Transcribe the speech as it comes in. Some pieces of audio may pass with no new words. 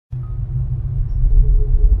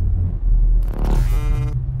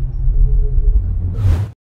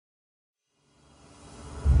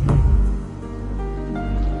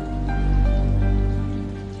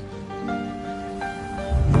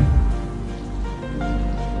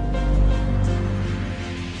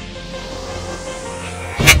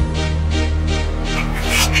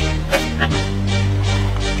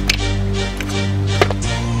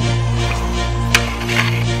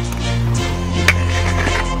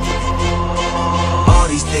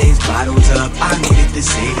bottles up, I needed to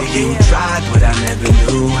say to you. Tried, but I never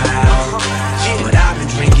knew how. But I've been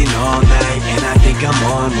drinking all night, and I think I'm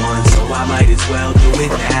on one, so I might as well do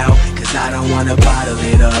it now. Cause I don't wanna bottle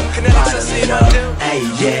it up, bottle it up. Hey,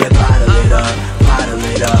 yeah, bottle it up, bottle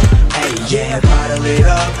it up. Hey, yeah, bottle it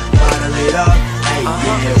up, bottle it up. Hey,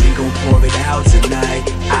 yeah, we gon' pour it out tonight.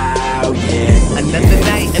 Oh, yeah. Another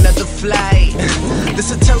night, another flight. This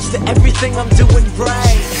a toast to everything I'm doing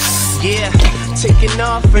right. Yeah, taking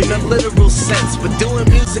off in a literal sense, but doing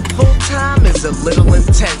music full time is a little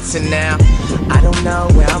intense. And now I don't know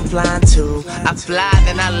where I'm flying to. I fly,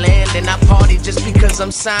 then I land, and I party just because I'm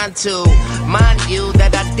signed to. Mind you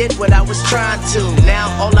that I did what I was trying to. Now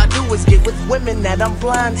all I do is get with women that I'm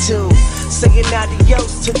blind to. Saying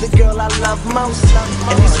adios to the girl I love most.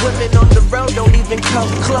 And these women on the road don't even come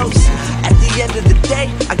close. At the end of the day,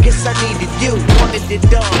 I guess I needed you. Wanted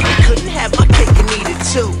it all, couldn't have my cake and eat it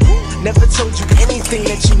too. Never told you anything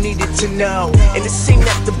that you needed to know, and it seemed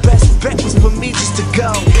that the best bet was for me just to go.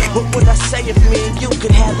 What would I say if me and you could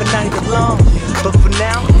have a night alone? But for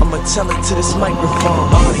now, I'ma tell it to this microphone.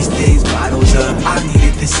 All these days, bottles up, I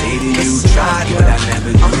needed to say to you. Tried, but I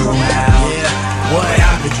never knew how. But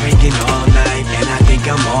I've been drinking all night, and I think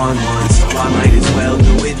I'm on one, so I might as well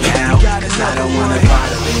do it now. Cause I don't wanna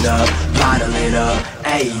bottle it up, bottle it up.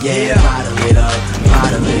 Hey, yeah, bottle it up,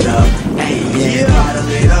 bottle it up. Hey, yeah, bottle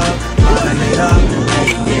it up.